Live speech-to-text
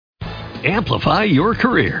Amplify your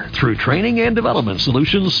career through training and development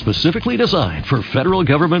solutions specifically designed for federal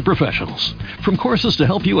government professionals. From courses to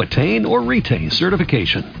help you attain or retain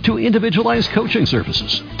certification, to individualized coaching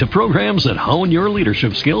services, to programs that hone your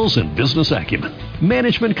leadership skills and business acumen,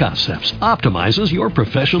 Management Concepts optimizes your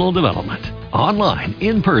professional development. Online,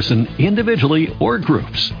 in person, individually, or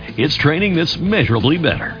groups, it's training that's measurably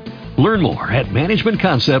better. Learn more at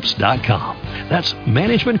managementconcepts.com. That's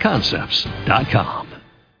managementconcepts.com.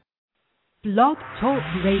 Blog Talk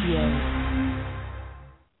Radio.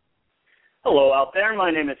 Hello out there. My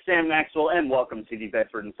name is Sam Maxwell, and welcome to the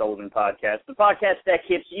Bedford Sullivan Podcast, the podcast that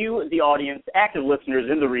keeps you, the audience, active listeners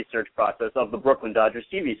in the research process of the Brooklyn Dodgers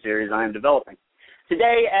TV series I am developing.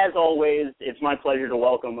 Today, as always, it's my pleasure to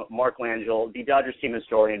welcome Mark Langill, the Dodgers team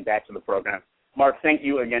historian, back to the program. Mark, thank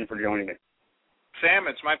you again for joining me. Sam,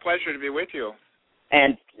 it's my pleasure to be with you.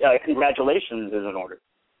 And congratulations is in order.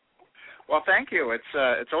 Well, thank you.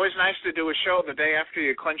 It's always nice to do a show the day after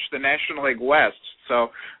you clinch the National League West.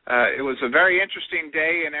 So it was a very interesting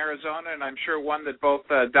day in Arizona, and I'm sure one that both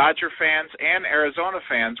Dodger fans and Arizona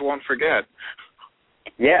fans won't forget.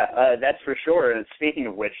 Yeah, that's for sure. And speaking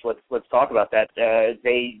of which, let's talk about that.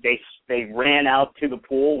 They ran out to the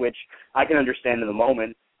pool, which I can understand in the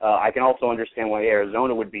moment. I can also understand why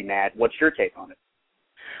Arizona would be mad. What's your take on it?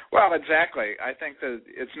 Well, exactly. I think that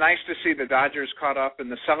it's nice to see the Dodgers caught up in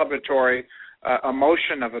the celebratory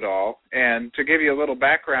emotion of it all. And to give you a little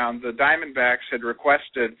background, the Diamondbacks had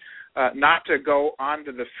requested not to go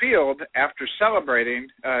onto the field after celebrating,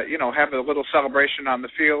 have a little celebration on the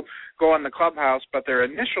field, go in the clubhouse, but their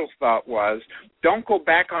initial thought was, don't go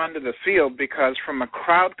back onto the field because from a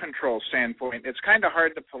crowd control standpoint, it's kind of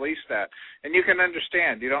hard to police that. And you can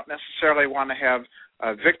understand, you don't necessarily want to have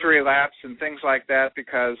victory laps and things like that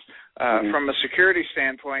because from a security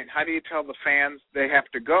standpoint, how do you tell the fans they have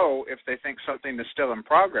to go if they think something is still in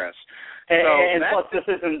progress? And plus, this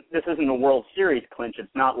isn't a World Series clinch.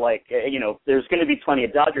 It's not like, there's going to be plenty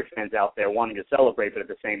of Dodger fans out there wanting to celebrate, but at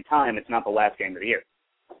the same time, it's not the last game of the year.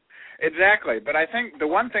 Exactly, but I think the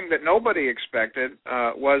one thing that nobody expected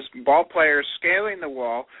was ball players scaling the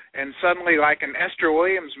wall, and suddenly, like an Esther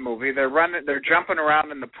Williams movie, they're jumping around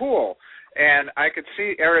in the pool. And I could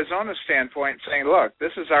see Arizona's standpoint saying, look,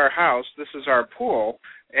 this is our house, this is our pool,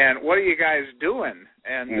 and what are you guys doing?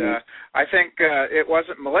 And I think it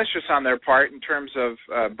wasn't malicious on their part in terms of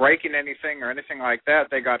breaking anything or anything like that.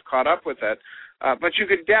 They got caught up with it. But you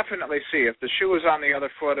could definitely see if the shoe was on the other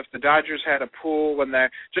foot, if the Dodgers had a pool,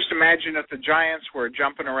 just imagine if the Giants were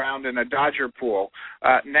jumping around in a Dodger pool.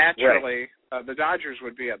 Naturally, right. The Dodgers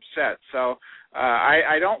would be upset. So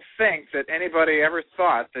I don't think that anybody ever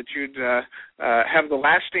thought that you'd have the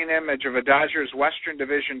lasting image of a Dodgers Western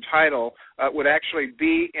Division title would actually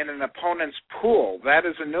be in an opponent's pool. That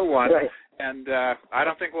is a new one, right. And I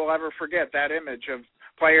don't think we'll ever forget that image of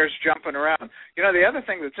players jumping around. The other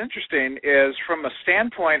thing that's interesting is from a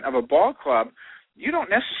standpoint of a ball club, you don't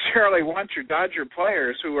necessarily want your Dodger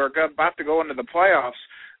players who are about to go into the playoffs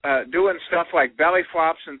doing stuff like belly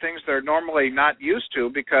flops and things they're normally not used to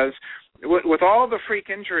because with all the freak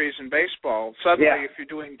injuries in baseball, suddenly if you're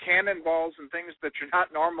doing cannonballs and things that you're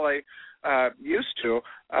not normally used to,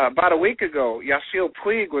 about a week ago, Yasiel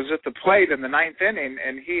Puig was at the plate in the ninth inning,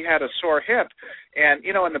 and he had a sore hip. And,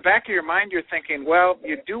 in the back of your mind, you're thinking, well,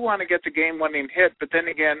 you do want to get the game-winning hit, but then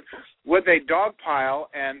again, would they dogpile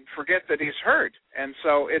and forget that he's hurt? And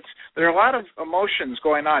so there are a lot of emotions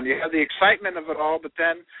going on. You have the excitement of it all, but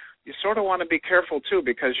then you sort of want to be careful, too,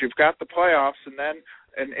 because you've got the playoffs, and then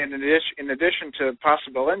in addition to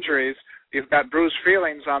possible injuries, you've got bruised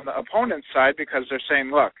feelings on the opponent's side because they're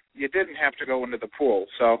saying, look, you didn't have to go into the pool.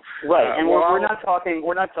 So right, and we're not talking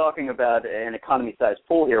about an economy-sized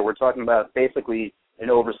pool here. We're talking about basically an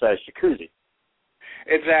oversized jacuzzi.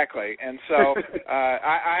 Exactly, and so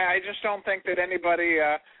I just don't think that anybody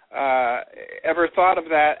ever thought of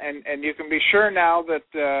that, and you can be sure now that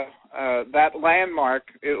that landmark,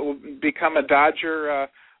 it will become a Dodger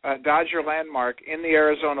landmark in the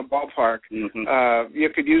Arizona ballpark. Mm-hmm. You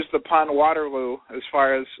could use the pun Waterloo as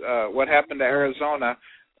far as what happened to Arizona,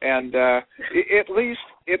 and at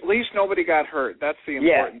least nobody got hurt. That's the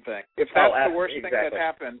important thing. If that's the worst thing that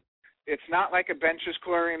happened, it's not like a benches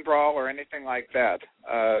clearing brawl or anything like that.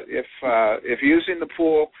 If using the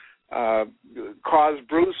pool caused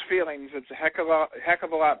bruised feelings, it's a heck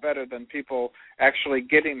of a lot better than people actually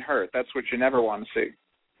getting hurt. That's what you never want to see.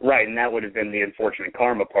 Right, and that would have been the unfortunate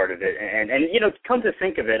karma part of it. And come to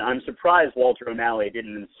think of it, I'm surprised Walter O'Malley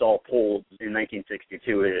didn't install pools in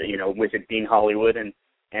 1962, with it being Hollywood and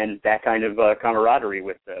that kind of camaraderie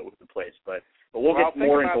with the place. But we'll get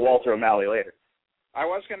more into Walter O'Malley later. I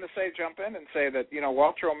was going to jump in and say that,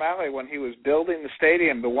 Walter O'Malley, when he was building the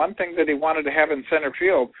stadium, the one thing that he wanted to have in center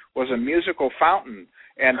field was a musical fountain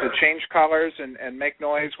and to change colors and make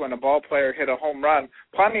noise when a ball player hit a home run.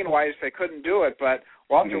 Plumbing-wise, they couldn't do it, but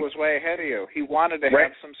Walter was way ahead of you. He wanted to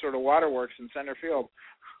have some sort of waterworks in center field.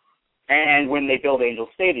 And when they built Angel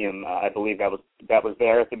Stadium, I believe that was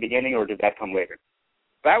there at the beginning, or did that come later?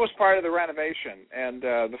 That was part of the renovation. And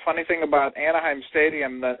the funny thing about Anaheim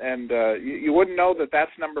Stadium, you wouldn't know that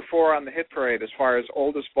that's number 4 on the hit parade as far as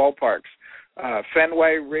oldest ballparks.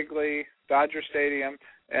 Fenway, Wrigley, Dodger Stadium,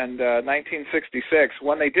 and 1966.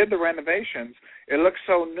 When they did the renovations, it looked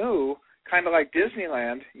so new, kind of like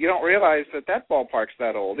Disneyland. You don't realize that ballpark's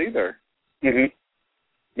that old either. Mm-hmm.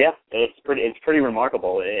 Yeah, it's pretty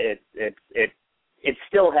remarkable. It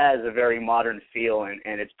still has a very modern feel, and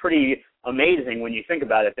it's pretty amazing when you think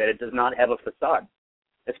about it that it does not have a facade,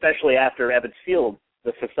 especially after Ebbets Field.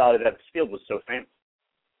 The facade of Ebbets Field was so famous.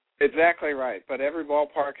 Exactly right, but every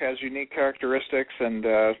ballpark has unique characteristics, and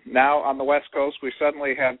now on the West Coast we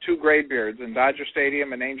suddenly have 2 graybeards in Dodger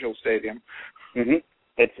Stadium and Angel Stadium. Mm-hmm.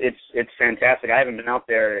 It's fantastic. I haven't been out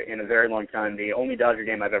there in a very long time. The only Dodger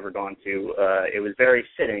game I've ever gone to, it was very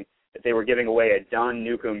fitting that they were giving away a Don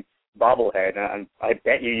Newcomb bobblehead. I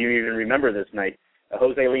bet you even remember this night.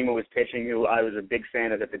 Jose Lima was pitching, who I was a big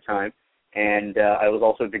fan of at the time, and I was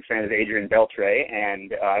also a big fan of Adrian Beltre,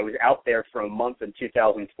 and I was out there for a month in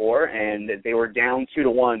 2004, and they were down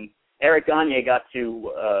 2-1. Eric Gagne got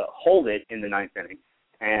to hold it in the 9th inning,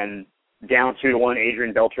 and down 2-1,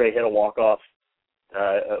 Adrian Beltre hit a walk-off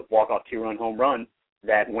 2-run home run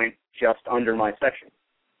that went just under my section.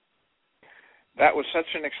 That was such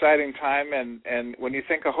an exciting time, and when you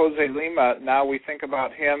think of Jose Lima, now we think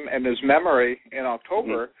about him and his memory in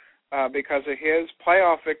October because of his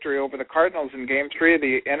playoff victory over the Cardinals in Game 3 of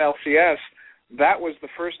the NLCS. That was the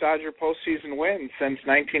first Dodger postseason win since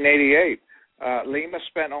 1988. Lima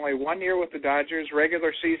spent only 1 year with the Dodgers,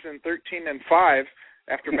 regular season 13-5,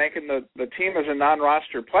 after making the team as a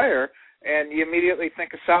non-roster player, and you immediately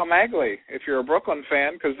think of Sal Maglie if you're a Brooklyn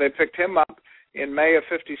fan because they picked him up in May of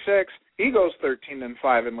 '56. He goes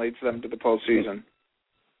 13-5 and leads them to the postseason.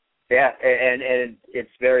 Yeah, and it's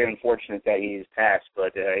very unfortunate that he's passed,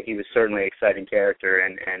 but he was certainly an exciting character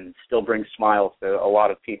and still brings smiles to a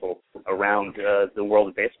lot of people around the world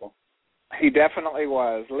of baseball. He definitely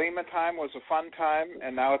was. Lima time was a fun time,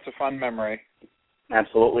 and now it's a fun memory.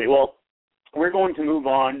 Absolutely. Well, we're going to move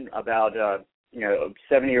on about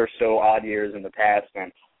 70 or so odd years in the past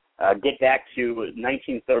and get back to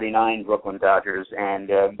 1939 Brooklyn Dodgers, and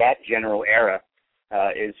that general era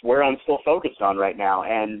is where I'm still focused on right now.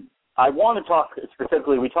 And I want to talk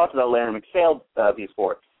specifically, we talked about Larry McPhail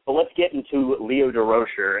before, but let's get into Leo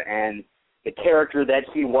Durocher and the character that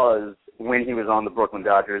he was when he was on the Brooklyn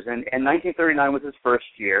Dodgers. And 1939 was his first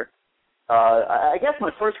year. I guess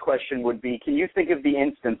my first question would be, can you think of the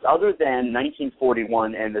instance, other than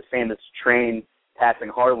 1941 and the famous train passing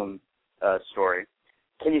Harlem story,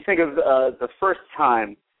 can you think of the first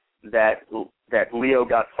time that Leo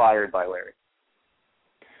got fired by Larry?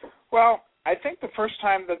 Well, I think the first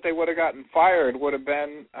time that they would have gotten fired would have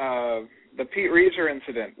been the Pete Reiser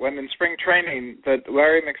incident, when in spring training that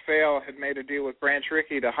Larry McPhail had made a deal with Branch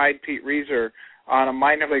Rickey to hide Pete Reiser on a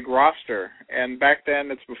minor league roster. And back then,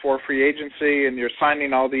 it's before free agency, and you're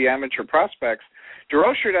signing all the amateur prospects.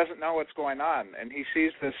 Durocher doesn't know what's going on, and he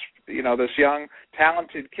sees this young,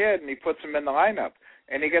 talented kid, and he puts him in the lineup.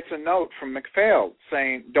 And he gets a note from McPhail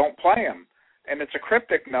saying, "Don't play him." And it's a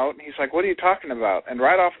cryptic note, and he's like, "What are you talking about?" And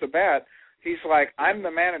right off the bat, he's like, "I'm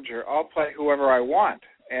the manager. I'll play whoever I want."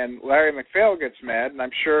 And Larry McPhail gets mad, and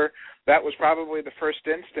I'm sure that was probably the first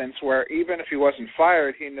instance where even if he wasn't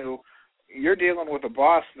fired, he knew you're dealing with a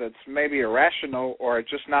boss that's maybe irrational or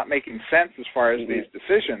just not making sense as far as these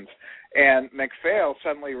decisions. And McPhail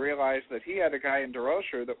suddenly realized that he had a guy in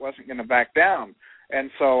Durocher that wasn't going to back down. And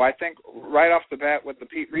so I think right off the bat with the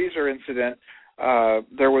Pete Reiser incident,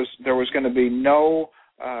 there was going to be no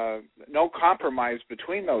compromise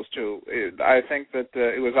between those two. I think that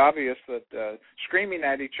it was obvious that screaming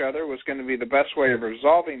at each other was going to be the best way of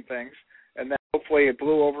resolving things, and then hopefully it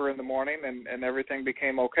blew over in the morning and everything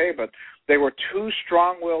became okay. But they were two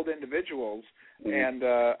strong-willed individuals, and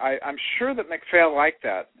I'm sure that McPhail liked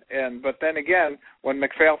that. But then again, when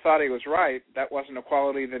McPhail thought he was right, that wasn't a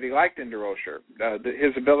quality that he liked in Durocher,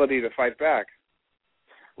 his ability to fight back.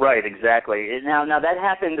 Right, exactly. Now that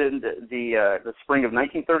happened in the spring of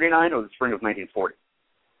 1939 or the spring of 1940?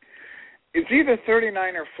 It's either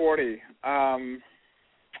 39 or 40.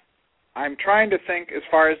 I'm trying to think as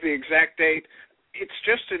far as the exact date. It's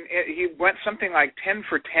just he went something like 10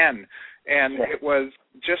 for 10, And it was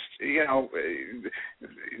just,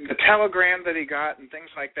 the telegram that he got and things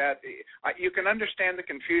like that. You can understand the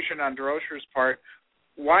confusion on Durocher's part.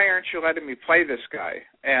 Why aren't you letting me play this guy?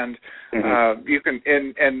 And you can,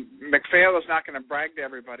 and MacPhail is not going to brag to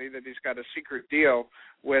everybody that he's got a secret deal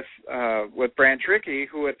with Branch Rickey,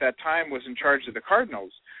 who at that time was in charge of the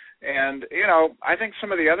Cardinals. And I think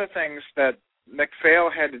some of the other things that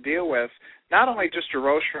MacPhail had to deal with, not only just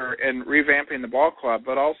Durocher and revamping the ball club,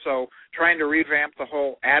 but also trying to revamp the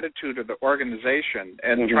whole attitude of the organization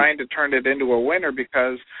and trying to turn it into a winner,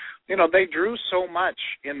 because they drew so much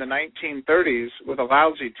in the 1930s with a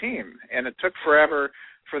lousy team, and it took forever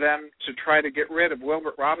for them to try to get rid of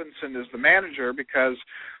Wilbert Robinson as the manager, because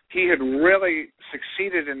he had really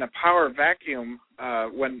succeeded in the power vacuum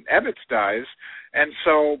when Ebbets dies. And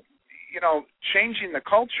so, changing the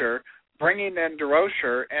culture, bringing in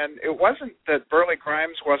Durocher, and it wasn't that Burley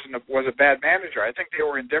Grimes was a bad manager. I think they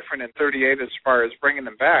were indifferent in 38 as far as bringing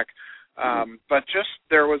them back. But just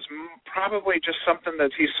there was probably just something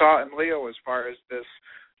that he saw in Leo as far as this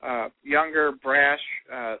younger, brash,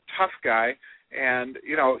 tough guy. And,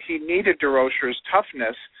 he needed Durocher's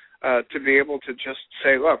toughness to be able to just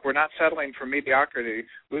say, look, we're not settling for mediocrity.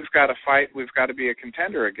 We've got to fight. We've got to be a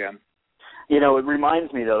contender again. It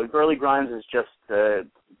reminds me, though, Burley Grimes is just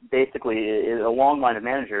basically a long line of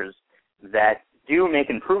managers that do make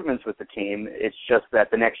improvements with the team. It's just that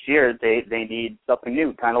the next year they need something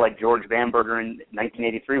new, kind of like George Bamberger in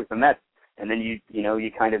 1983 with the Mets. And then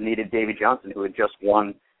you kind of needed Davey Johnson, who had just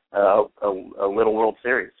won a Little World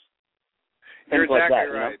Series. You're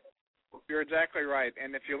exactly right. You're exactly right.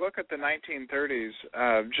 And if you look at the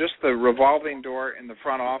 1930s, just the revolving door in the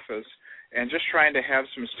front office and just trying to have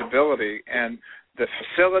some stability and the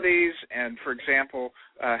facilities and, for example,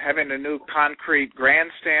 having a new concrete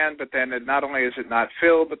grandstand, but then not only is it not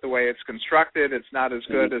filled, but the way it's constructed, it's not as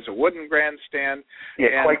good as a wooden grandstand.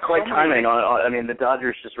 Yeah, quite timing. The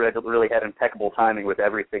Dodgers just really had impeccable timing with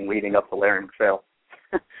everything leading up to Larry MacPhail.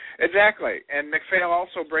 Exactly. And MacPhail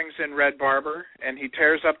also brings in Red Barber, and he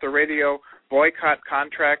tears up the radio boycott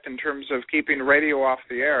contract in terms of keeping radio off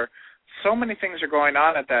the air. So many things are going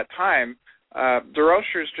on at that time.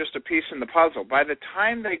 Durocher's just a piece in the puzzle. By the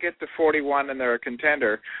time they get to 41 and they're a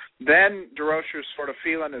contender, then Durocher's sort of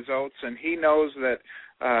feeling his oats, and he knows that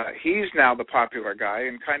he's now the popular guy.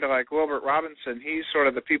 And kind of like Wilbert Robinson, he's sort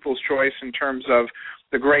of the people's choice in terms of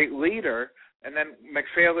the great leader. And then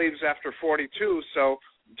MacPhail leaves after 42, so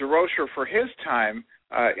Durocher for his time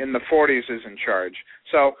in the 40s is in charge.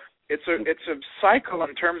 So it's a cycle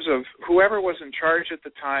in terms of whoever was in charge at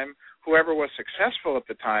the time, whoever was successful at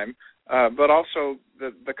the time, but also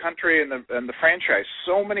the country and the franchise.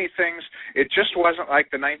 So many things. It just wasn't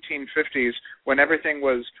like the 1950s when everything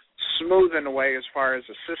was smoothing away as far as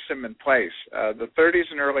a system in place. The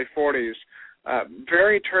 30s and early 40s,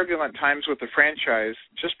 very turbulent times with the franchise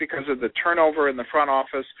just because of the turnover in the front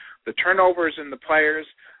office, the turnovers in the players,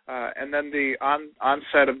 and then the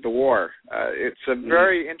onset of the war. It's a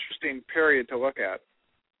very interesting period to look at.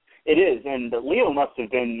 It is, and Leo must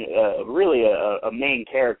have been really a main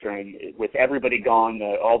character, and with everybody gone,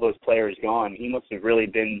 all those players gone, he must have really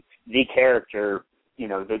been the character.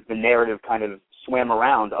 The narrative kind of swam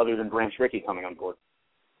around other than Branch Rickey coming on board.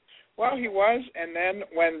 Well, he was, and then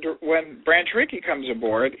when Branch Rickey comes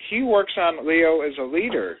aboard, he works on Leo as a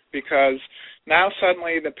leader, because now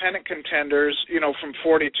suddenly the pennant contenders, from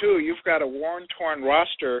 42, you've got a worn-torn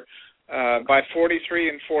roster by 43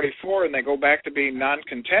 and 44, and they go back to being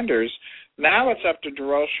non-contenders. Now it's up to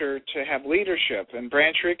Durocher to have leadership, and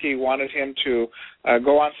Branch Rickey wanted him to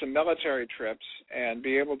go on some military trips and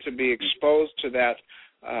be able to be exposed to that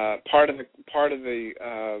part of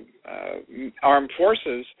the armed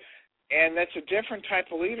forces. And that's a different type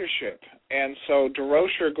of leadership. And so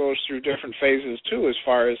Durocher goes through different phases, too, as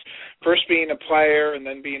far as first being a player and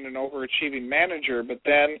then being an overachieving manager. But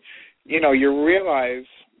then, you realize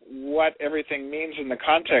what everything means in the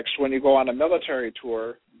context when you go on a military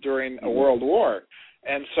tour during a world war.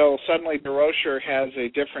 And so suddenly Durocher has a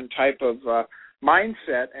different type of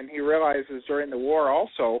mindset, and he realizes during the war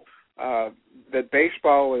also that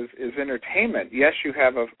baseball is entertainment. Yes, you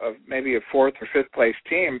have maybe a fourth or fifth place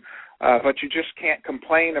team, but you just can't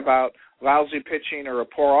complain about lousy pitching or a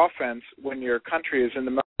poor offense when your country is in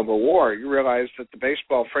the middle of a war. You realize that the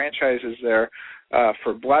baseball franchise is there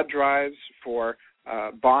for blood drives, for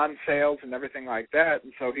bond sales and everything like that,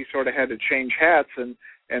 and so he sort of had to change hats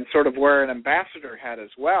and sort of wear an ambassador hat as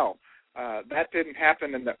well. That didn't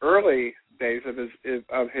happen in the early days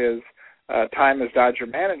of his time as Dodger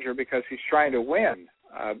manager, because he's trying to win.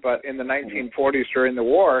 But in the 1940s during the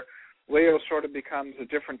war, Leo sort of becomes a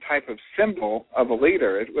different type of symbol of a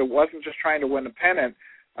leader. It wasn't just trying to win a pennant.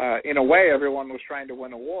 In a way, everyone was trying to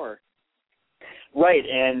win a war. Right,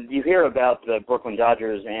 and you hear about the Brooklyn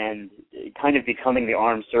Dodgers and kind of becoming the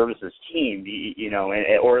armed services team,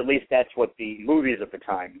 or at least that's what the movies of the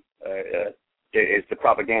time is the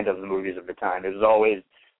propaganda of the movies of the time. It was always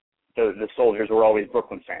the soldiers were always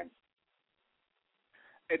Brooklyn fans.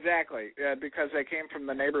 Exactly, because they came from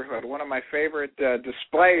the neighborhood. One of my favorite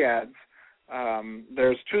display ads,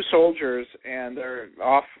 there's two soldiers, and they're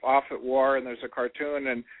off at war, and there's a cartoon,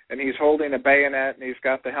 and he's holding a bayonet, and he's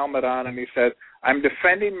got the helmet on, and he said, "I'm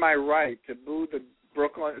defending my right to boo the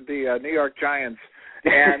New York Giants."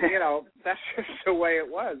 And, that's just the way it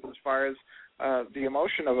was as far as the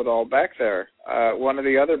emotion of it all back there. One of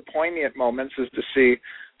the other poignant moments is to see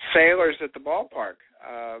sailors at the ballpark,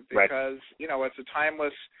 because it's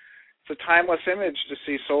a timeless image to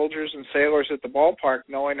see soldiers and sailors at the ballpark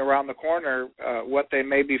knowing around the corner what they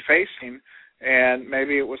may be facing, and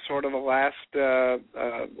maybe it was sort of a last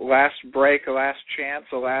break, a last chance,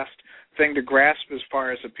 a last thing to grasp as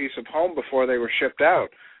far as a piece of home before they were shipped out.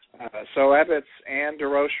 So Ebbets and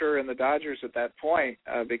Durocher and the Dodgers at that point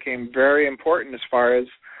became very important as far as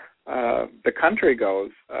the country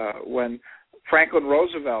goes. When Franklin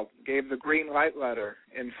Roosevelt gave the green light letter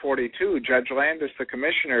in 42, Judge Landis, the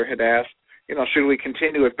commissioner, had asked, should we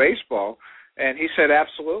continue with baseball? And he said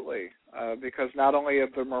absolutely, because not only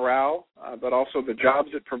of the morale, but also the jobs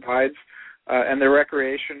it provides, and the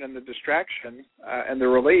recreation and the distraction and the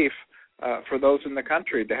relief for those in the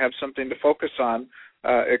country to have something to focus on,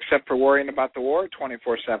 except for worrying about the war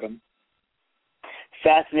 24/7.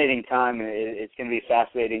 Fascinating time. It's going to be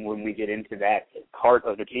fascinating when we get into that part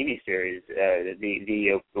of the TV series,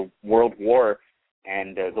 the World War,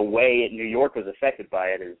 and the way New York was affected by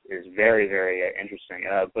it is very, very interesting.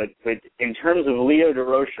 But in terms of Leo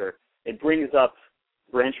Durocher, it brings up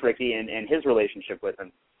Branch Rickey and his relationship with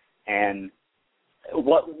him, and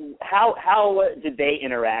how did they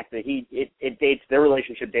interact? Their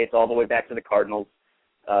relationship dates all the way back to the Cardinals.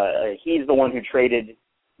 He's the one who traded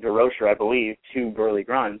Durocher, I believe, to Burley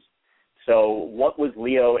Grimes. So what was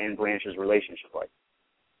Leo and Branch's relationship like?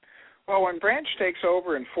 Well, when Branch takes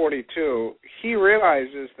over in 42, he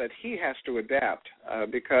realizes that he has to adapt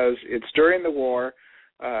because it's during the war.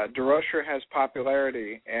 Durocher has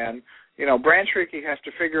popularity, and Branch Rickey has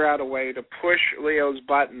to figure out a way to push Leo's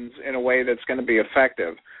buttons in a way that's going to be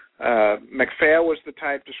effective. McPhail was the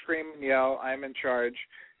type to scream and yell, "I'm in charge."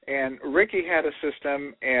 And Rickey had a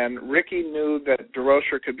system, and Rickey knew that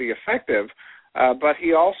Durocher could be effective, but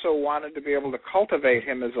he also wanted to be able to cultivate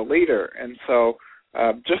him as a leader. And so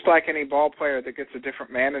just like any ball player that gets a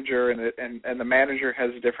different manager and the manager has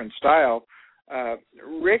a different style,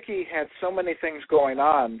 Rickey had so many things going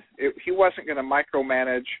on. He wasn't going to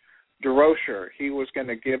micromanage Durocher. He was going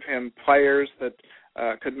to give him players that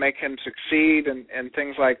could make him succeed and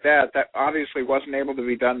things like that. That obviously wasn't able to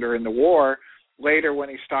be done during the war. Later, when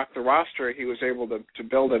he stocked the roster, he was able to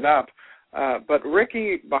build it up. But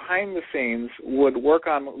Rickey, behind the scenes, would work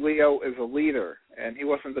on Leo as a leader, and he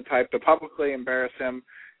wasn't the type to publicly embarrass him.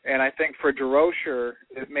 And I think for Durocher,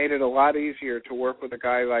 it made it a lot easier to work with a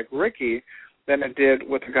guy like Rickey than it did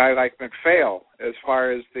with a guy like McPhail, as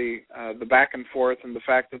far as the back and forth and the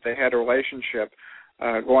fact that they had a relationship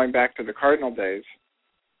going back to the Cardinal days.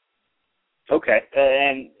 Okay,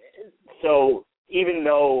 and so even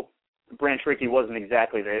though Branch Rickey wasn't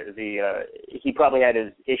exactly he probably had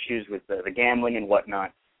his issues with the gambling and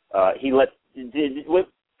whatnot. Did he let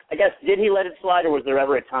it slide, or was there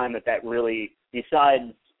ever a time that really,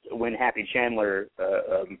 besides when Happy Chandler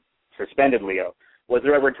suspended Leo, was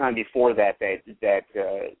there ever a time before that they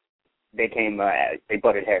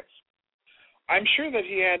butted heads? I'm sure that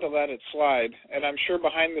he had to let it slide, and I'm sure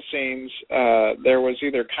behind the scenes there was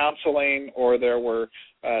either counseling or there were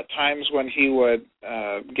times when he would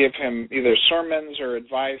give him either sermons or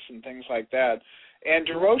advice and things like that. And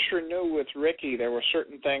Durocher knew with Rickey there were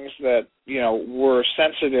certain things that were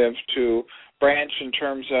sensitive to Branch in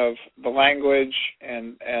terms of the language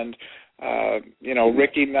and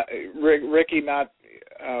Rickey not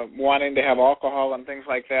wanting to have alcohol and things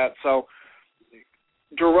like that. So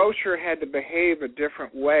Durocher had to behave a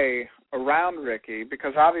different way around Rickey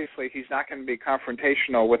because obviously he's not going to be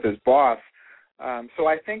confrontational with his boss. So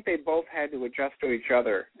I think they both had to adjust to each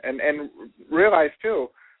other and realize, too,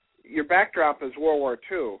 your backdrop is World War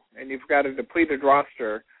II, and you've got a depleted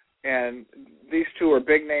roster, and these two are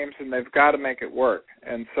big names, and they've got to make it work.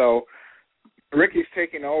 And so Rickey's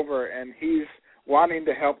taking over, and he's wanting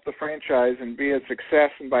to help the franchise and be a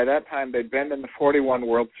success, and by that time they'd been in the 41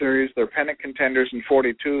 World Series. They're pennant contenders in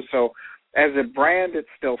 42, so as a brand, it's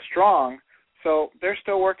still strong. So they're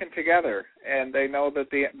still working together, and they know that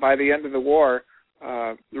by the end of the war,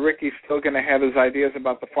 Ricky's still going to have his ideas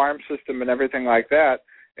about the farm system and everything like that.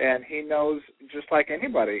 And he knows, just like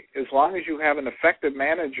anybody, as long as you have an effective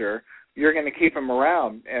manager, you're going to keep him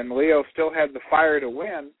around. And Leo still had the fire to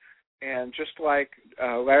win. And just like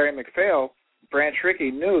Larry McPhail, Branch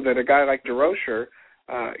Rickey knew that a guy like Durocher,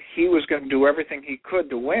 he was going to do everything he could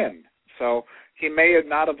to win. So he may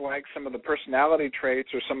not have liked some of the personality traits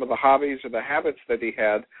or some of the hobbies or the habits that he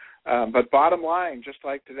had, but bottom line, just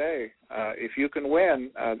like today, if you can win,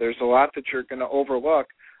 there's a lot that you're going to overlook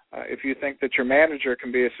if you think that your manager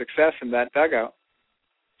can be a success in that dugout.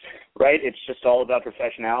 Right. It's just all about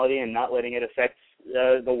professionality and not letting it affect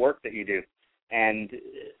the work that you do. And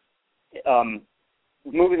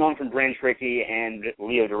moving on from Branch Rickey and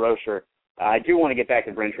Leo Durocher, I do want to get back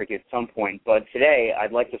to Branch Rickey at some point, but today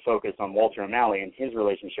I'd like to focus on Walter O'Malley and his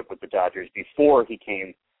relationship with the Dodgers before he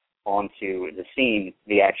came onto the scene,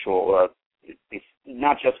 the actual,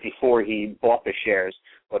 not just before he bought the shares,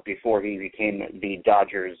 but before he became the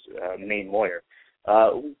Dodgers' main lawyer.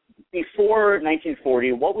 Before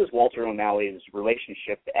 1940, what was Walter O'Malley's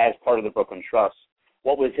relationship as part of the Brooklyn Trust?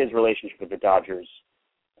 What was his relationship with the Dodgers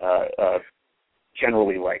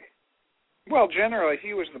generally like? Well, generally,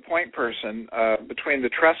 he was the point person between the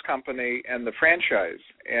trust company and the franchise.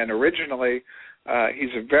 And originally, he's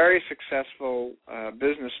a very successful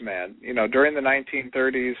businessman. You know, during the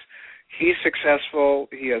 1930s, he's successful.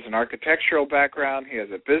 He has an architectural background. He has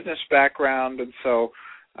a business background. And so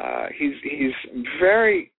he's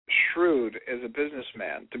very shrewd as a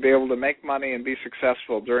businessman to be able to make money and be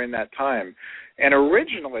successful during that time. And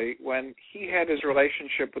originally, when he had his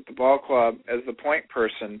relationship with the ball club as the point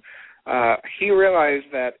person, he realized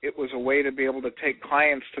that it was a way to be able to take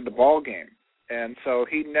clients to the ball game. And so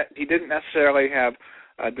he didn't necessarily have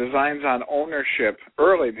designs on ownership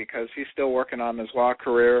early because he's still working on his law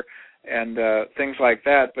career and things like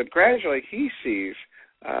that. But gradually he sees,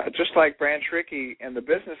 just like Branch Rickey in the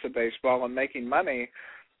business of baseball and making money,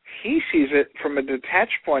 he sees it from a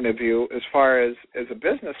detached point of view as far as a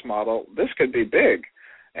business model. This could be big.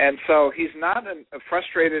 And so he's not a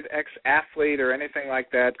frustrated ex-athlete or anything like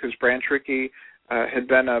that, because Branch Rickey had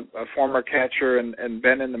been a former catcher and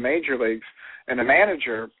been in the major leagues and a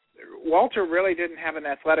manager. Walter really didn't have an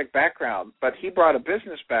athletic background, but he brought a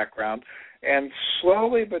business background. And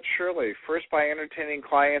slowly but surely, first by entertaining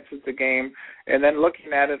clients at the game and then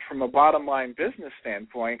looking at it from a bottom-line business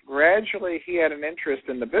standpoint, gradually he had an interest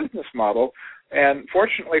in the business model. And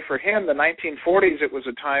fortunately for him, the 1940s, it was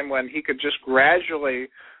a time when he could just gradually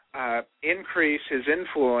increase his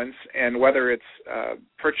influence, and whether it's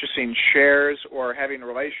purchasing shares or having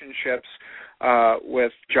relationships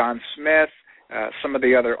with John Smith, some of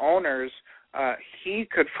the other owners, he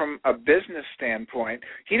could, from a business standpoint,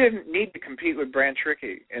 he didn't need to compete with Branch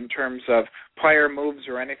Rickey in terms of player moves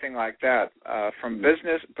or anything like that from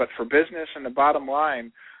business, but for business and the bottom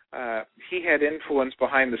line, he had influence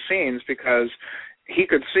behind the scenes because he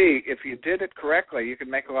could see if you did it correctly, you could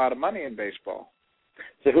make a lot of money in baseball.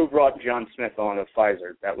 So who brought John Smith on to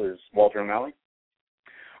Pfizer? That was Walter O'Malley?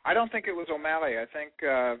 I don't think it was O'Malley. I think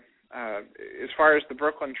as far as the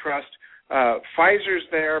Brooklyn Trust, Pfizer's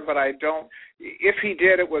there, but I don't. If he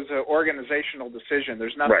did, it was an organizational decision.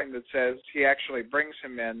 There's nothing that says he actually brings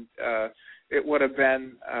him in. It would have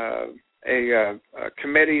been a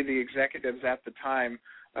committee, the executives at the time,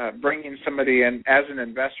 bringing somebody in as an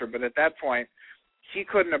investor. But at that point, he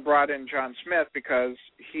couldn't have brought in John Smith because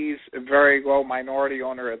he's a very low minority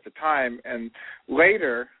owner at the time. And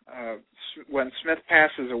later, when Smith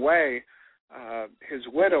passes away, his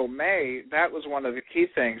widow, May, that was one of the key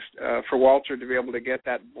things for Walter to be able to get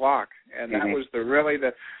that block. And that was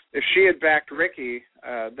if she had backed Rickey,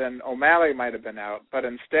 then O'Malley might have been out. But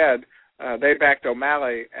instead, they backed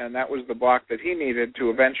O'Malley, and that was the block that he needed to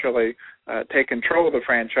eventually take control of the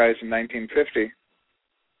franchise in 1950.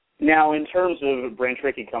 Now, in terms of Branch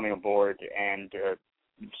Rickey coming aboard and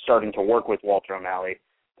starting to work with Walter O'Malley,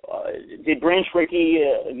 did Branch Rickey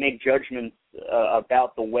make judgments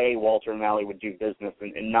about the way Walter O'Malley would do business,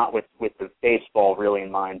 and not with the baseball really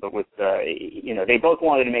in mind, but with they both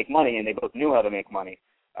wanted to make money and they both knew how to make money.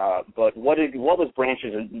 But what was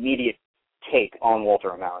Branch's immediate take on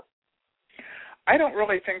Walter O'Malley? I don't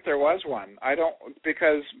really think there was one.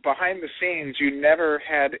 Because behind the scenes you never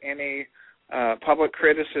had any public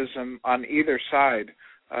criticism on either side.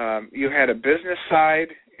 You had a business side,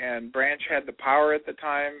 and Branch had the power at the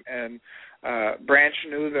time, and Branch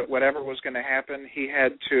knew that whatever was going to happen, he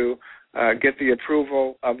had to get the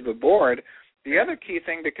approval of the board. the other key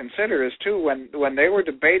thing to consider is too when they were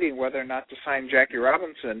debating whether or not to sign Jackie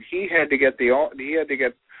Robinson, he had to get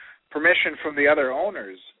permission from the other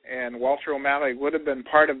owners, and Walter O'Malley would have been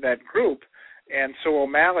part of that group, and so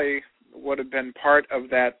O'Malley would have been part of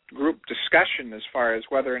that group discussion as far as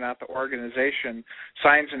whether or not the organization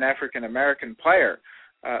signs an African-American player.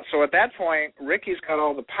 So at that point, Ricky's got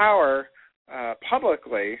all the power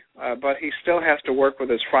publicly, but he still has to work with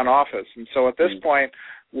his front office. And so at this point,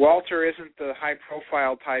 Walter isn't the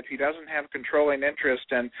high-profile type. He doesn't have controlling interest,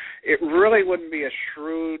 and it really wouldn't be a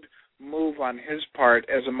shrewd move on his part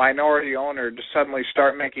as a minority owner to suddenly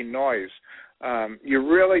start making noise. You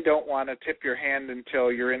really don't want to tip your hand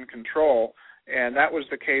until you're in control, and that was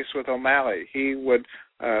the case with O'Malley. He would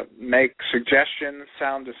make suggestions,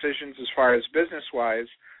 sound decisions as far as business-wise,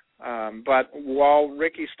 but while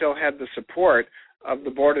Ricky still had the support of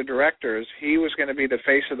the board of directors, he was going to be the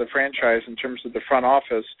face of the franchise in terms of the front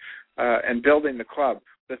office and building the club.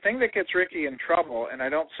 The thing that gets Ricky in trouble, and I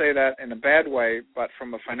don't say that in a bad way, but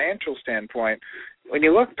from a financial standpoint, when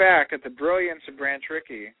you look back at the brilliance of Branch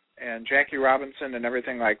Rickey and Jackie Robinson and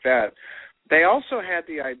everything like that, they also had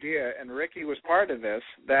the idea, and Ricky was part of this,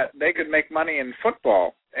 that they could make money in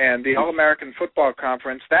football. And the All-American Football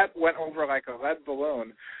Conference, that went over like a lead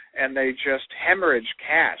balloon, and they just hemorrhaged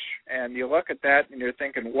cash. And you look at that, and you're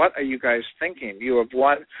thinking, what are you guys thinking? You have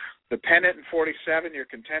won the pennant in 47, you're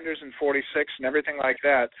contenders in 46, and everything like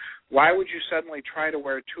that. Why would you suddenly try to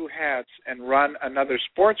wear two hats and run another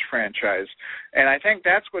sports franchise? And I think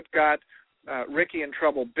that's what got Ricky in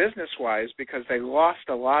trouble business-wise, because they lost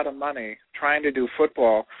a lot of money trying to do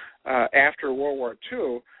football after World War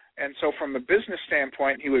II. And so from a business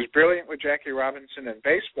standpoint, he was brilliant with Jackie Robinson in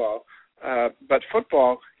baseball, but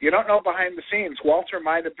football, you don't know behind the scenes. Walter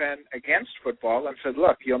might have been against football and said,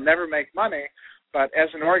 look, you'll never make money, but as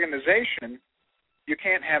an organization, you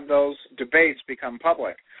can't have those debates become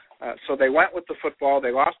public. So they went with the football.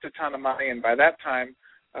 They lost a ton of money, and by that time,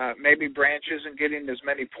 maybe Branch isn't getting as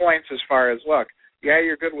many points as far as, look, yeah,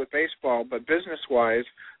 you're good with baseball, but business-wise,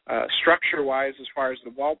 structure-wise, as far as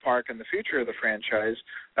the ballpark and the future of the franchise,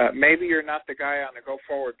 maybe you're not the guy on a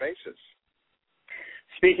go-forward basis.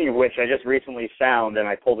 Speaking of which, I just recently found, and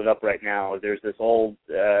I pulled it up right now, there's this old,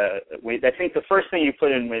 I think the first thing you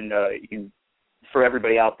put in when for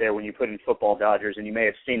everybody out there, when you put in Football Dodgers, and you may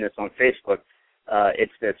have seen this on Facebook,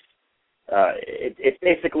 it's this, it's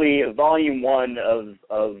basically volume 1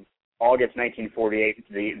 of August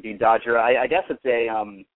 1948, the Dodger. I guess it's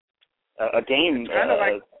a game.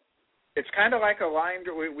 It's kind of like a line.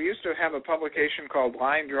 We used to have a publication called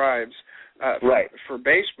Line Drives for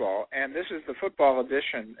baseball, and this is the football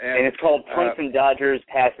edition. And it's called Punts and Dodgers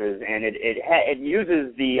Passes, and it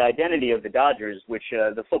uses the identity of the Dodgers, which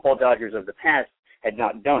the football Dodgers of the past had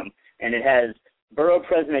not done. And it has Borough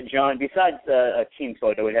President John, besides a team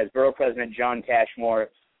photo, it has Borough President John Cashmore.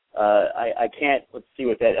 I can't, let's see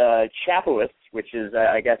what that, Chapowitz, which is,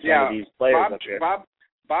 I guess, one of these players up here.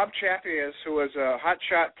 Bob Chappius, who was a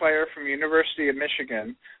hotshot player from University of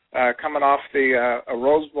Michigan, coming off a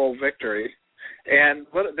Rose Bowl victory. And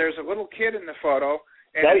there's a little kid in the photo,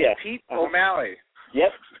 and it's Pete O'Malley.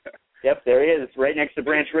 Yep, there he is, right next to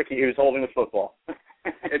Branch Rickey, who's holding the football.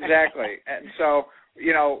 Exactly. And so,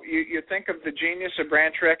 you think of the genius of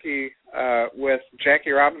Branch Rickey with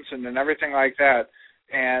Jackie Robinson and everything like that,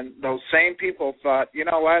 and those same people thought, you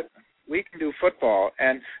know what, we can do football.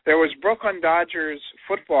 And there was Brooklyn Dodgers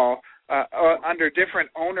football under different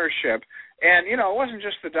ownership. And, it wasn't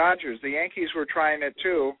just the Dodgers. The Yankees were trying it,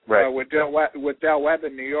 too, with Del Webb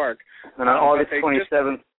in New York. And on August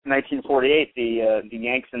 27th, 1948, the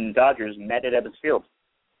Yanks and Dodgers met at Ebbets Field.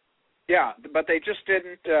 Yeah, but they just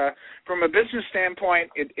didn't, from a business standpoint,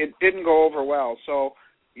 it didn't go over well. So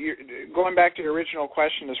going back to your original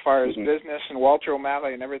question as far as business and Walter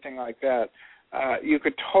O'Malley and everything like that, you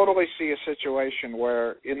could totally see a situation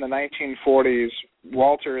where in the 1940s,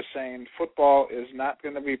 Walter is saying football is not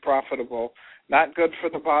going to be profitable, not good for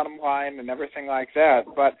the bottom line and everything like that.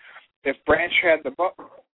 But if Branch had the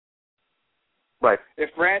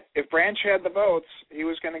if Branch had the votes, he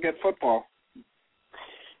was going to get football.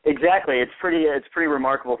 Exactly. It's pretty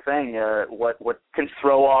remarkable thing what can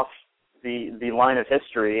throw off the line of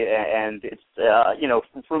history, and it's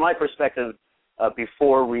from my perspective.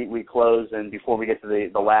 Before we close and before we get to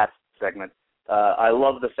the last segment, I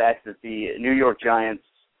love the fact that the New York Giants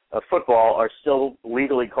of football are still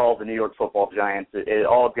legally called the New York Football Giants. It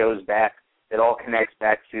all goes back. It all connects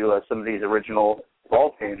back to some of these original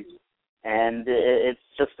ball teams, and it's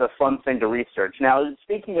just a fun thing to research. Now,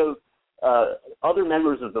 speaking of other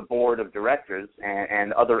members of the board of directors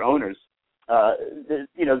and other owners,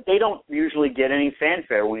 they don't usually get any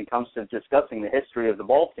fanfare when it comes to discussing the history of the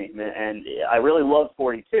ball team. And I really love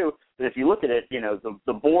 42, but if you look at it,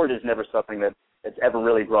 the board is never something that's ever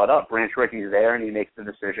really brought up. Branch Ricky's there, and he makes the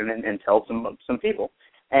decision and tells some people.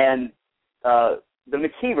 And the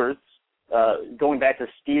McKeevers, going back to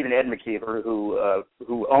Steve and Ed McKeever,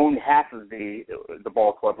 who owned half of the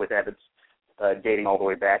ball club with Ebbets, dating all the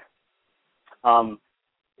way back,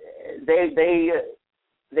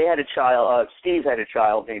 they had a child. Steve had a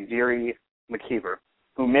child named Deary McKeever,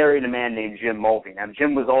 who married a man named Jim Mulvey. Now,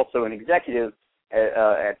 Jim was also an executive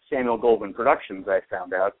at Samuel Goldwyn Productions, I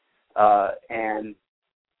found out. And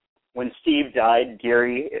when Steve died,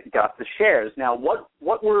 Deary got the shares. Now,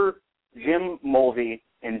 what were Jim Mulvey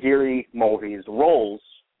and Deary Mulvey's roles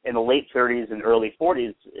in the late 30s and early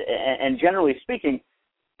 40s? And generally speaking,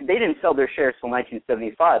 they didn't sell their shares till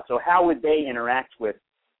 1975. So how would they interact with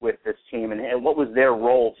this team, and what was their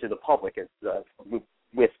role to the public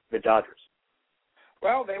with the Dodgers?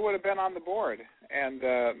 Well, they would have been on the board, and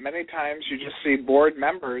many times you just see board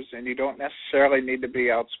members, and you don't necessarily need to be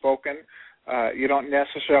outspoken. You don't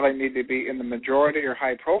necessarily need to be in the majority or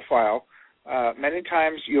high profile. Many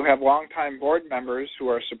times you have longtime board members who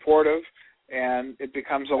are supportive, and it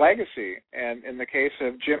becomes a legacy. And in the case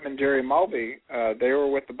of Jim and Deary Mulvey, they were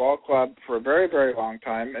with the ball club for a very, very long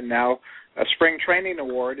time, and now a spring training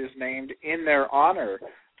award is named in their honor.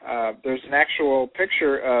 There's an actual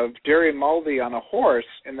picture of Deary Mulvey on a horse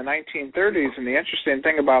in the 1930s, and the interesting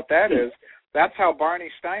thing about that is that's how Barney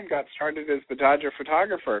Stein got started as the Dodger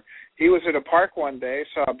photographer. He was at a park one day,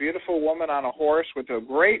 saw a beautiful woman on a horse with a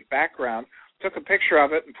great background, took a picture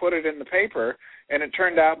of it and put it in the paper, and it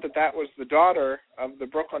turned out that was the daughter of the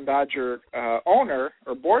Brooklyn Dodger owner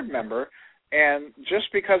or board member, and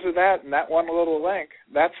just because of that and that one little link,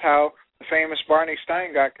 that's how the famous Barney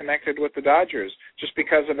Stein got connected with the Dodgers, just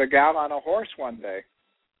because of a gal on a horse one day.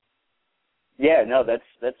 Yeah, no,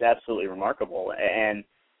 that's absolutely remarkable. And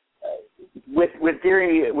with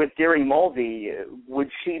Deary Mulvey,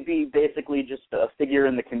 would she be basically just a figure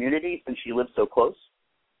in the community since she lived so close?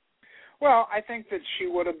 Well, I think that she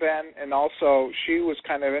would have been, and also she was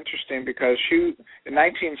kind of interesting because in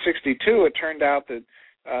 1962, it turned out that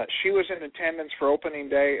she was in attendance for opening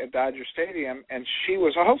day at Dodger Stadium, and she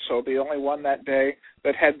was also the only one that day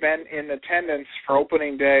that had been in attendance for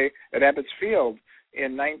opening day at Ebbets Field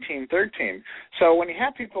in 1913. So when you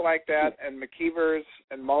have people like that, and McKeevers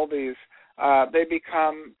and Mulveys, they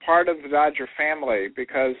become part of the Dodger family,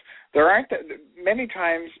 because there aren't many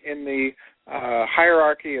times in the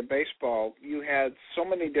hierarchy of baseball, you had so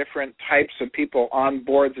many different types of people on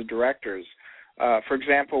boards of directors. For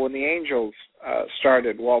example, when the Angels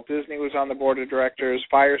started, Walt Disney was on the board of directors,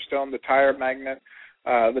 Firestone, the tire magnate,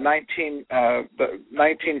 the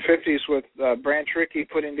 1950s with Branch Rickey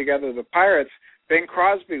putting together the Pirates. Bing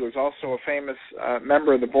Crosby was also a famous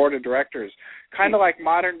member of the board of directors. Kind of like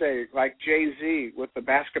modern day, like Jay-Z with the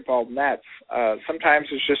basketball Nets. Sometimes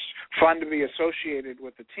it's just fun to be associated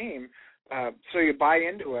with the team. So you buy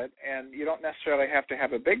into it, and you don't necessarily have to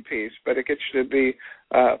have a big piece, but it gets you to be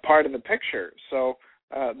part of the picture. So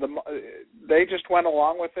they just went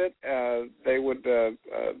along with it. They would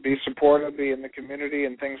be supportive, be in the community,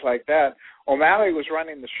 and things like that. O'Malley was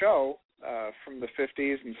running the show from the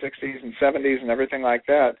 50s and 60s and 70s and everything like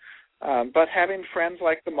that. But having friends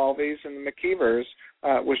like the Mulveys and the McKeevers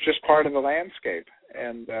was just part of the landscape.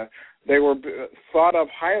 And they were thought of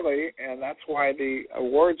highly, and that's why the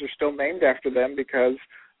awards are still named after them, because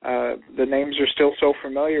the names are still so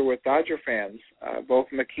familiar with Dodger fans, both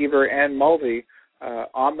McKeever and Mulvey,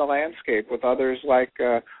 on the landscape with others like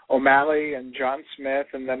O'Malley and John Smith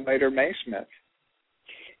and then later May Smith.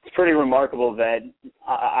 It's pretty remarkable that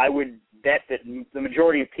I would bet that the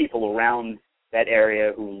majority of people around that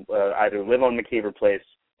area who either live on McKeever Place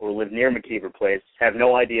or live near McKeever Place have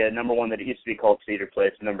no idea, number one, that it used to be called Cedar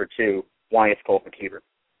Place, and number two, why it's called McKeever.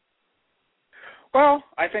 Well,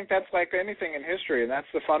 I think that's like anything in history, and that's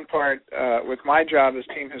the fun part with my job as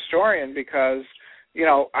team historian, because, you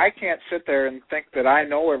know, I can't sit there and think that I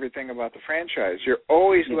know everything about the franchise. You're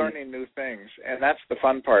always learning new things, and that's the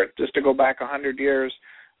fun part. Just to go back 100 years,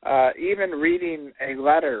 even reading a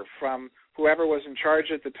letter from whoever was in charge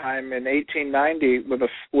at the time in 1890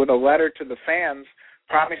 with a letter to the fans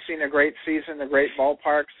promising a great season, a great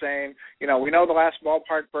ballpark, saying, you know, we know the last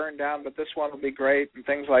ballpark burned down, but this one will be great, and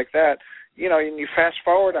things like that. You know, and you fast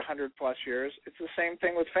forward 100-plus years, it's the same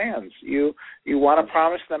thing with fans. You want to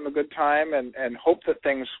promise them a good time and hope that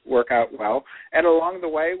things work out well. And along the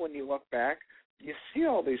way, when you look back, you see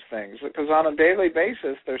all these things, because on a daily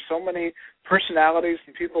basis there's so many personalities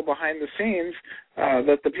and people behind the scenes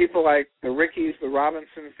that the people like the Rickies, the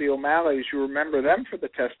Robinsons, the O'Malleys, you remember them for the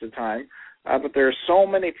test of time, but there are so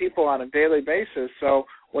many people on a daily basis. So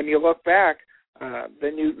when you look back,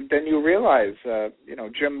 then you realize,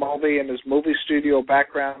 Jim Mulvey and his movie studio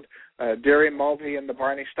background, Derry Mulvey and the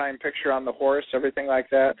Barney Stein picture on the horse, everything like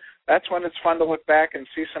that. That's when it's fun to look back and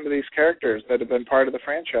see some of these characters that have been part of the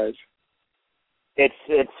franchise.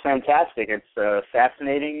 It's fantastic. It's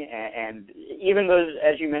fascinating, and even though,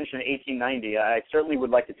 as you mentioned, 1890, I certainly would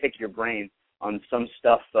like to pick your brain on some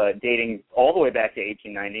stuff dating all the way back to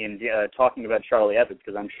 1890 and talking about Charlie Evans,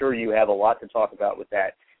 because I'm sure you have a lot to talk about with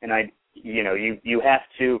that. And you have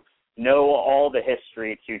to know all the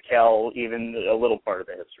history to tell even a little part of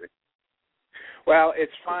the history. Well,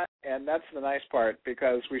 it's fun, and that's the nice part,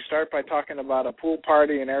 because we start by talking about a pool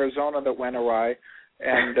party in Arizona that went awry,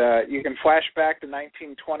 and you can flash back to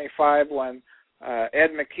 1925 when Ed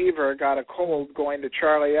McKeever got a cold going to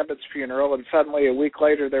Charlie Ebbett's funeral, and suddenly a week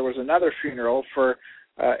later there was another funeral for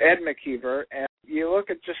Ed McKeever. And you look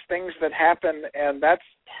at just things that happen, and that's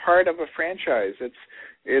part of a franchise.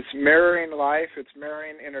 It's mirroring life, it's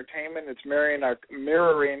mirroring entertainment, it's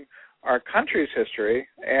mirroring our country's history.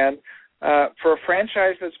 And for a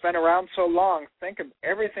franchise that's been around so long, think of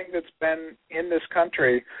everything that's been in this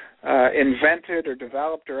country, invented or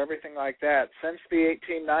developed or everything like that since the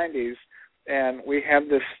 1890s, and we have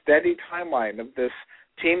this steady timeline of this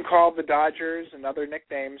team called the Dodgers and other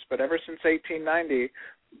nicknames, but ever since 1890,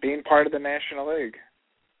 being part of the National League.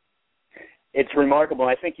 It's remarkable.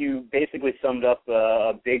 I think you basically summed up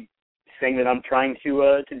a big thing that I'm trying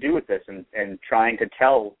to do with this, and trying to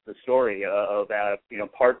tell the story of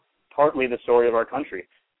partly the story of our country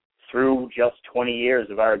through just 20 years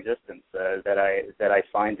of our existence that I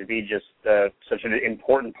find to be just such an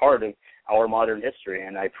important part of our modern history.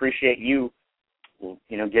 And I appreciate you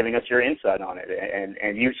giving us your insight on it.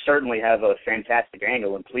 And you certainly have a fantastic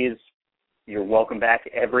angle. And please, you're welcome back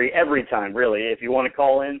every time, really. If you want to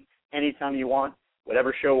call in anytime you want,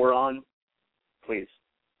 whatever show we're on, please.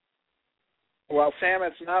 Well, Sam,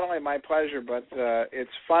 it's not only my pleasure, but it's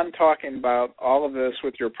fun talking about all of this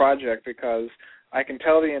with your project, because I can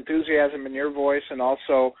tell the enthusiasm in your voice and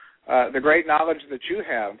also the great knowledge that you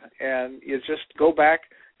have. And you just go back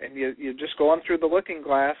and you just go on through the looking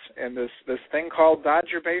glass, and this thing called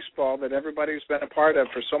Dodger baseball that everybody's been a part of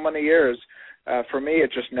for so many years, for me,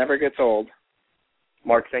 it just never gets old.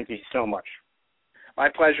 Mark, thank you so much. My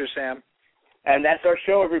pleasure, Sam. And that's our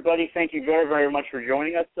show, everybody. Thank you very, very much for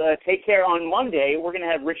joining us. Take care. On Monday, we're going to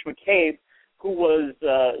have Rich McCabe, who was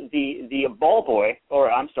the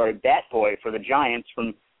bat boy for the Giants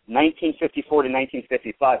from 1954 to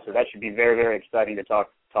 1955. So that should be very, very exciting to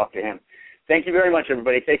talk to him. Thank you very much,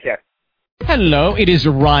 everybody. Take care. Hello, it is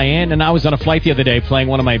Ryan, and I was on a flight the other day playing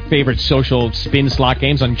one of my favorite social spin slot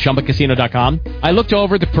games on ChumbaCasino.com. I looked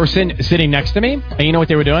over at the person sitting next to me, and you know what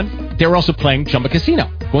they were doing? They were also playing Chumba Casino.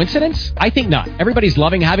 Coincidence? I think not. Everybody's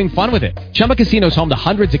loving having fun with it. Chumba Casino is home to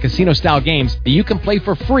hundreds of casino-style games that you can play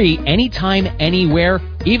for free anytime, anywhere,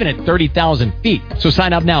 even at 30,000 feet. So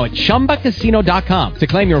sign up now at ChumbaCasino.com to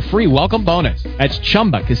claim your free welcome bonus. That's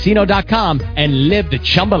ChumbaCasino.com and live the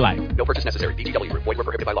Chumba life. No purchase necessary. VGW. Void where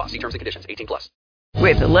prohibited by law. See terms and conditions. 18+.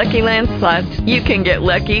 With the Lucky Land Slots, you can get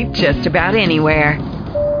lucky just about anywhere.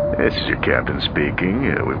 This is your captain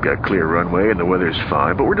speaking. We've got clear runway and the weather's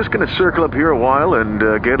fine, but we're just going to circle up here a while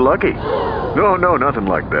and get lucky. No, nothing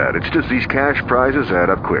like that. It's just these cash prizes add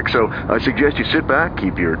up quick. So I suggest you sit back,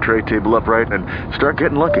 keep your tray table upright, and start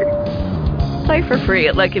getting lucky. Play for free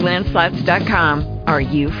at LuckyLandSlots.com. Are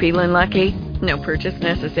you feeling lucky? No purchase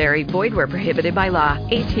necessary. Void where prohibited by law.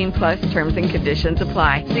 18+ terms and conditions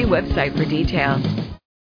apply. See website for details.